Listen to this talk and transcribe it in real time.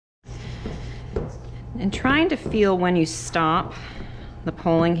And trying to feel when you stop the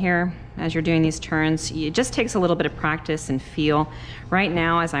pulling here as you're doing these turns. It just takes a little bit of practice and feel. Right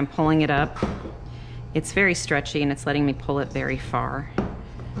now, as I'm pulling it up, it's very stretchy and it's letting me pull it very far,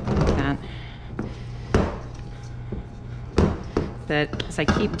 like that. But as I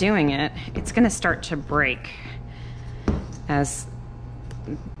keep doing it, it's gonna start to break as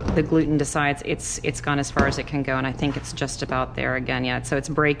the gluten decides it's gone as far as it can go, and I think it's just about there again. Yeah, so it's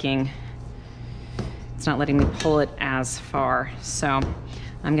breaking. It's not letting me pull it as far. So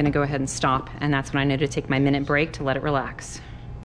I'm gonna go ahead and stop, and that's when I need to take my minute break to let it relax.